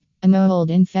A mold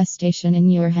infestation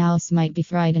in your house might be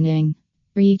frightening.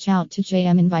 Reach out to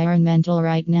JM Environmental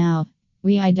right now.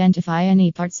 We identify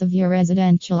any parts of your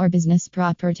residential or business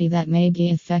property that may be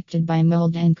affected by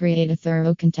mold and create a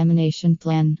thorough contamination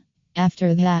plan.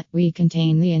 After that, we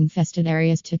contain the infested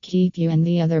areas to keep you and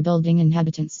the other building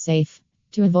inhabitants safe.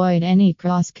 To avoid any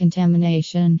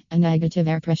cross-contamination, a negative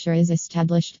air pressure is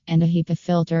established and a HEPA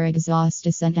filter exhaust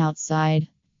is sent outside.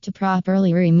 To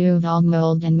properly remove all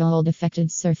mold and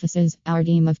mold-affected surfaces, our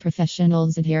team of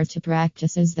professionals adhere to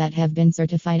practices that have been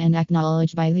certified and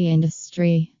acknowledged by the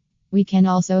industry. We can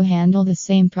also handle the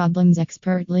same problems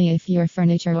expertly if your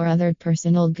furniture or other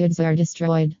personal goods are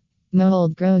destroyed.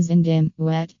 Mold grows in damp,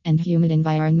 wet, and humid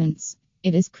environments.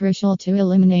 It is crucial to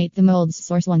eliminate the mold's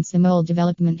source once the mold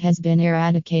development has been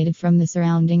eradicated from the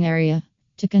surrounding area.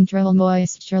 To control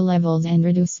moisture levels and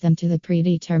reduce them to the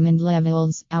predetermined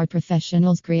levels, our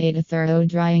professionals create a thorough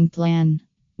drying plan.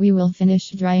 We will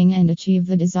finish drying and achieve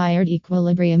the desired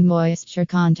equilibrium moisture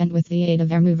content with the aid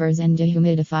of air movers and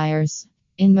dehumidifiers.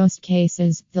 In most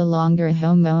cases, the longer a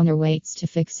homeowner waits to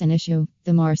fix an issue,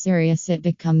 the more serious it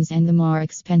becomes and the more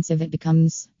expensive it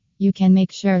becomes. You can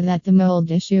make sure that the mold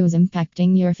issues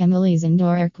impacting your family's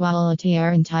indoor air quality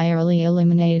are entirely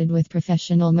eliminated with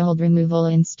professional mold removal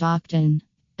in Stockton.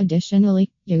 Additionally,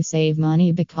 you save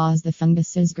money because the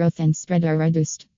fungus's growth and spread are reduced.